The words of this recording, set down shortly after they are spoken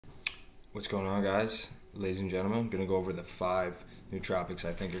What's going on, guys? Ladies and gentlemen, I'm going to go over the 5 nootropics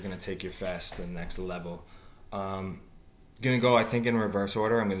I think are going to take your fast to the next level. Going to go, I think, in reverse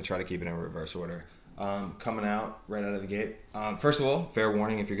order. I'm going to try to keep it in reverse order. Coming out right out of the gate. First of all, fair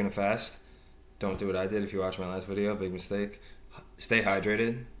warning if you're going to fast, don't do what I did if you watched my last video. Big mistake. Stay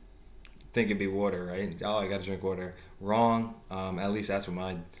hydrated. Think it'd be water, right? Oh, I got to drink water. Wrong. At least that's what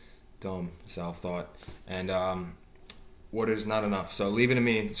my dumb self thought. And water's not enough. So leave it to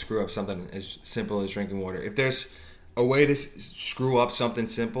me to screw up something as simple as drinking water. If there's a way to screw up something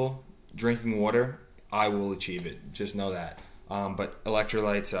simple, drinking water, I will achieve it. Just know that. But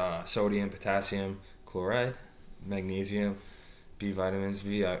electrolytes, sodium, potassium, chloride, magnesium, B vitamins.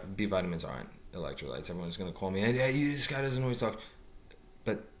 B vitamins aren't electrolytes. Everyone's going to call me, and yeah, this guy doesn't always talk.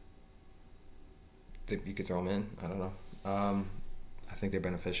 But you could throw them in. I don't know. I think they're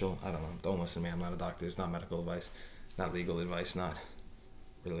beneficial. I don't know. Don't listen to me. I'm not a doctor. It's not medical advice. Not legal advice. Not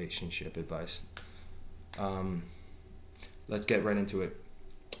relationship advice. Let's get right into it.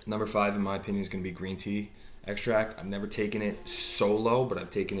 Number 5, in my opinion, is going to be green tea extract. I've never taken it solo, but I've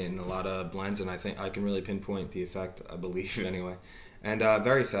taken it in a lot of blends, and I think I can really pinpoint the effect, I believe, anyway. And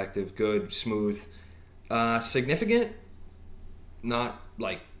very effective, good, smooth, significant, not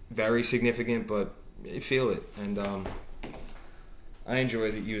like very significant, but you feel it. And I enjoy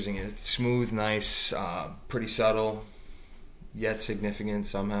using it. It's smooth, nice, pretty subtle, yet significant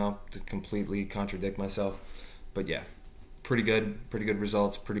somehow, to completely contradict myself. But yeah, pretty good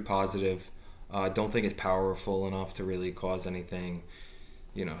results, pretty positive. Don't think it's powerful enough to really cause anything,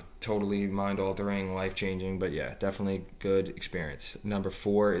 totally mind-altering, life-changing. But yeah, definitely good experience. Number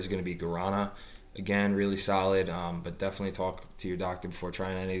 4 is going to be guarana. Again, really solid, but definitely talk to your doctor before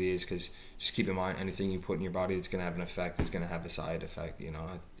trying any of these, because just keep in mind, anything you put in your body that's going to have an effect is going to have a side effect.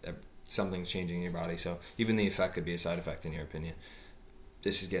 Something's changing in your body, so even the effect could be a side effect in your opinion.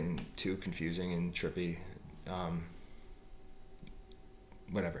 This is getting too confusing and trippy.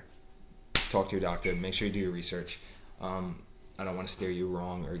 Whatever. Talk to your doctor. Make sure you do your research. I don't want to steer you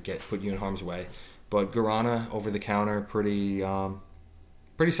wrong or put you in harm's way. But guarana, over the counter, pretty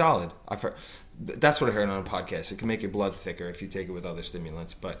solid. That's what I heard on a podcast. It can make your blood thicker if you take it with other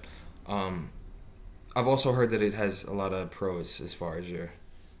stimulants. But I've also heard that it has a lot of pros as far as your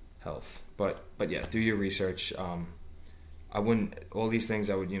health. But yeah, do your research. I wouldn't, all these things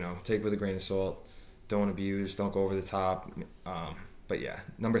I would, take with a grain of salt. Don't abuse, don't go over the top. But yeah,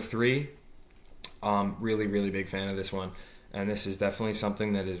 number 3, really big fan of this one. And this is definitely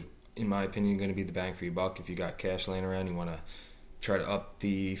something that is, in my opinion, going to be the bang for your buck. If you got cash laying around, you want to try to up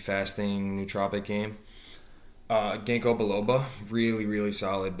the fasting nootropic game. Ginkgo biloba, really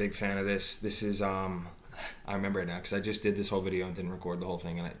solid. Big fan of this. This is, I remember it now because I just did this whole video and didn't record the whole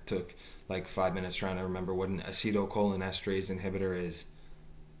thing. And it took like 5 minutes trying to remember what an acetylcholinesterase inhibitor is.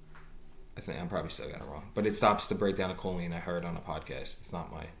 I think I'm probably still got it wrong. But it stops the breakdown of choline, I heard on a podcast. It's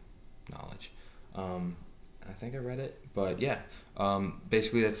not my knowledge. I think I read it. But yeah,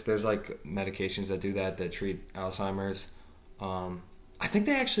 basically there's like medications that do that treat Alzheimer's. I think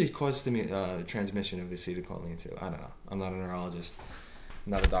they actually cause the transmission of acetylcholine too. I don't know. I'm not a neurologist.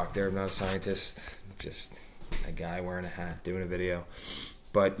 I'm not a doctor. I'm not a scientist. I'm just a guy wearing a hat doing a video.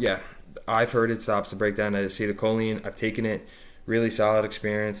 But yeah, I've heard it stops the breakdown of acetylcholine. I've taken it. Really solid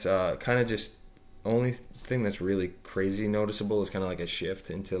experience. Kind of just only thing that's really crazy noticeable is kind of like a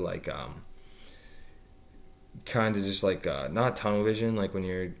shift into like kind of just like not tunnel vision, like when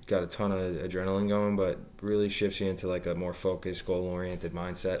you're got a ton of adrenaline going, but really shifts you into like a more focused, goal-oriented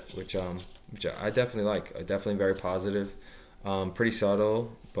mindset, which I definitely like. Definitely very positive. Pretty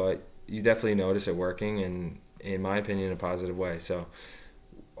subtle, but you definitely notice it working, and in my opinion, in a positive way. So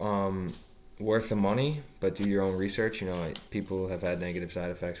worth the money, but do your own research. People have had negative side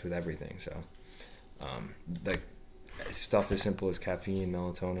effects with everything. So like stuff as simple as caffeine,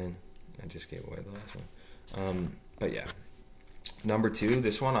 melatonin. I just gave away the last one. But yeah, number 2,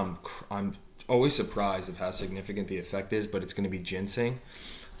 this one I'm always surprised of how significant the effect is, but it's going to be ginseng.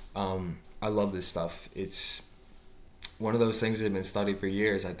 I love this stuff. It's one of those things that have been studied for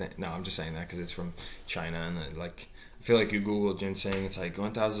years. I think. No, I'm just saying that because it's from China, and I feel like you Google ginseng, it's like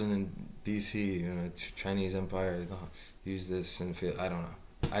 1000 BC. It's Chinese Empire use this, and I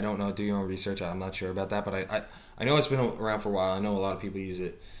don't know. Do your own research. I'm not sure about that, but I know it's been around for a while. I know a lot of people use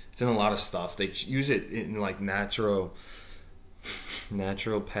it. It's in a lot of stuff. They use it in like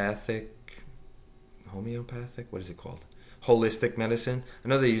naturopathic, homeopathic. What is it called? Holistic medicine. I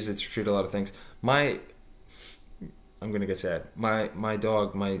know they use it to treat a lot of things. I'm gonna get sad. My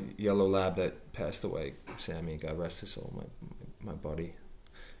dog, my yellow lab that passed away, Sammy, God rest his soul, my buddy.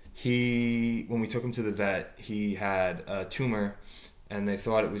 When we took him to the vet, he had a tumor and they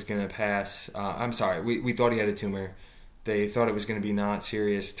thought it was going to pass. I'm sorry, we thought he had a tumor. They thought it was going to be not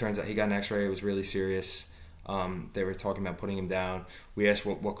serious. Turns out he got an X-ray. It was really serious. They were talking about putting him down. We asked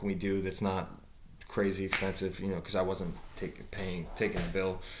what can we do that's not crazy expensive, because I wasn't taking the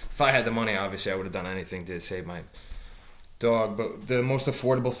bill. If I had the money, obviously I would have done anything to save my dog. But the most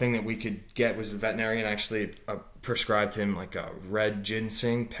affordable thing that we could get was the veterinarian actually prescribed him like a red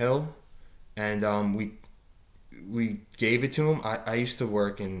ginseng pill, and we gave it to him. I used to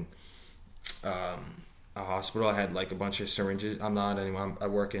work in a hospital. I had like a bunch of syringes. I'm not anymore. I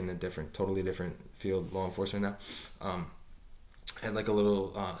work in a totally different field, law enforcement now. I had like a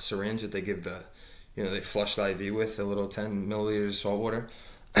little syringe that they give they flush the IV with, a little 10 milliliters of salt water.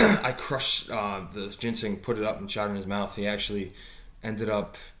 I crushed the ginseng, put it up, and shot it in his mouth. He actually ended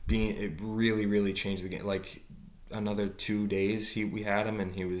up it really, really changed the game. Like another 2 days, we had him,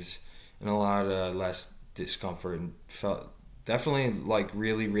 and he was in a lot less discomfort and felt definitely like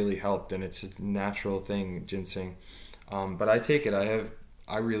really, really helped. And it's a natural thing, ginseng. But I take it.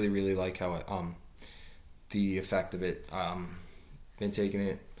 I really, really like how the effect of it. Been taking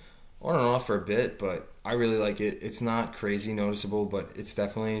it on and off for a bit, but I really like it. It's not crazy noticeable, but it's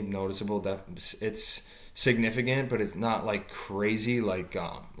definitely noticeable. It's significant, but it's not like crazy, like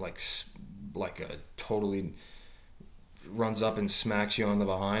a totally runs up and smacks you on the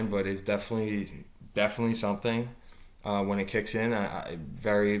behind. But it's definitely something. When it kicks in, I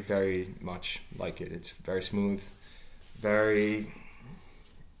very, very much like it. It's very smooth, very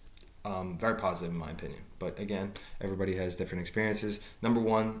very positive in my opinion. But again, everybody has different experiences. Number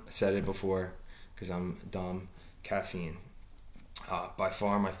one, I said it before because I'm dumb, caffeine. By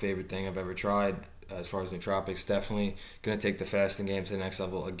far my favorite thing I've ever tried as far as nootropics. Definitely going to take the fasting game to the next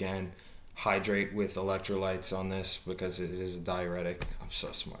level again. Hydrate with electrolytes on this because it is a diuretic. I'm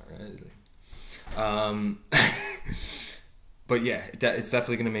so smart, right? But yeah, it's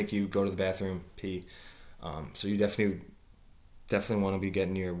definitely going to make you go to the bathroom, pee. So you definitely want to be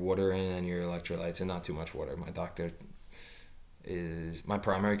getting your water in and your electrolytes, and not too much water. My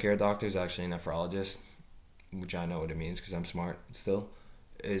primary care doctor is actually a nephrologist, which I know what it means because I'm smart still.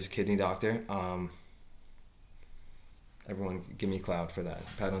 Is a kidney doctor. Everyone give me clout for that.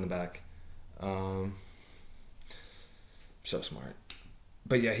 Pat on the back. So smart.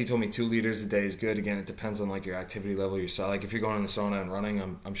 But yeah, he told me 2 liters a day is good. Again, it depends on like your activity level, your size. Like if you're going in the sauna and running,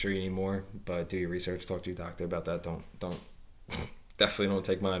 I'm sure you need more. But do your research. Talk to your doctor about that. Don't definitely don't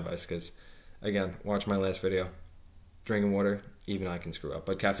take my advice because, again, watch my last video. Drinking water, even I can screw up.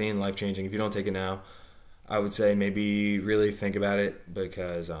 But caffeine, life changing. If you don't take it now, I would say maybe really think about it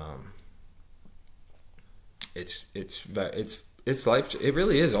because it's life. It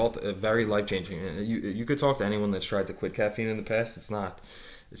really is very life changing. And you could talk to anyone that's tried to quit caffeine in the past. It's not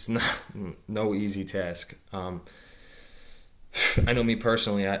no easy task. I know me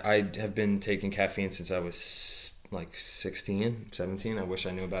personally. I have been taking caffeine since I was like 16, 17. I wish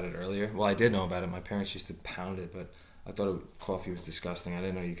I knew about it earlier. Well, I did know about it. My parents used to pound it, but I thought coffee was disgusting. I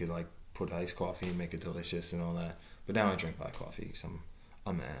didn't know you could like put iced coffee and make it delicious and all that. But now I drink black coffee because I'm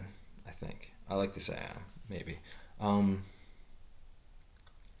a man, I think. I like to say I am, maybe.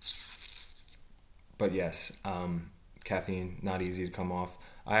 But yes, caffeine, not easy to come off.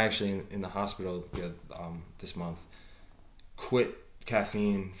 I actually, in the hospital this month, quit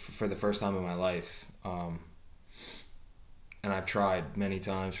caffeine for the first time in my life. And I've tried many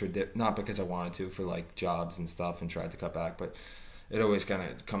times not because I wanted to, for like jobs and stuff, and tried to cut back, but it always kind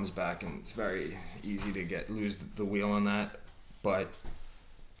of comes back, and it's very easy to lose the wheel on that. But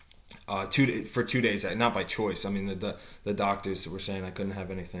 2 days, not by choice. I mean, the doctors were saying I couldn't have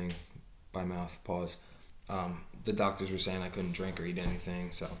anything by mouth. Pause. The doctors were saying I couldn't drink or eat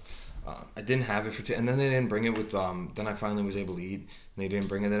anything, so I didn't have it for 2. And then they didn't bring it with. Then I finally was able to eat, and they didn't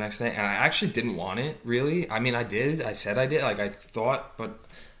bring it the next day. And I actually didn't want it really. I mean, I did. I said I did. Like I thought, but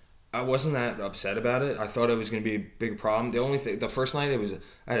I wasn't that upset about it. I thought it was going to be a big problem. The only thing, the first night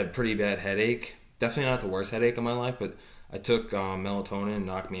I had a pretty bad headache. Definitely not the worst headache of my life, but I took melatonin,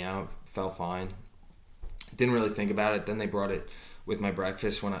 knocked me out, felt fine. Didn't really think about it. Then they brought it with my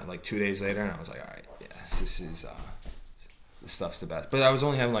breakfast 2 days later, and I was like, all right, yeah, this stuff's the best. But I was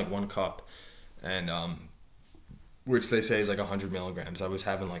only having like 1 cup, and which they say is like 100 milligrams. I was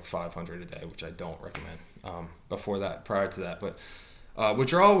having like 500 a day, which I don't recommend. Prior to that, but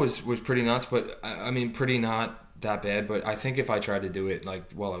withdrawal was pretty nuts. But I mean, pretty not that bad. But I think if I tried to do it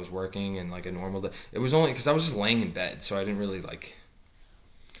like while I was working and like a normal day, it was only because I was just laying in bed, so I didn't really like.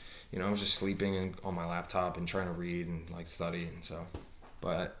 I was just sleeping on my laptop and trying to read and like study, and so.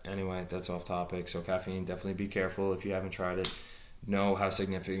 But anyway, that's off topic. So caffeine, definitely be careful if you haven't tried it. Know how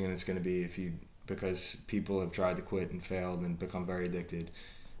significant it's going to be because people have tried to quit and failed and become very addicted.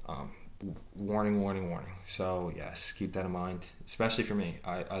 Um, Warning, warning, warning. So yes, keep that in mind, especially for me.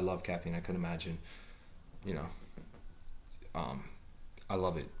 I love caffeine. I couldn't imagine, you know, um, I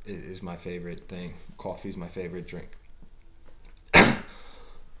love it. It is my favorite thing. Coffee is my favorite drink.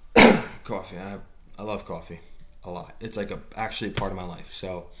 Coffee. I love coffee a lot. It's like actually a part of my life.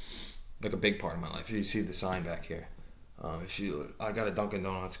 So like a big part of my life. You see the sign back here. I got a Dunkin'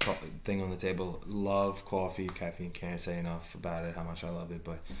 Donuts thing on the table. Love coffee, caffeine. Can't say enough about it. How much I love it.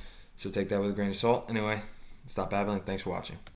 But so take that with a grain of salt. Anyway, stop babbling. Thanks for watching.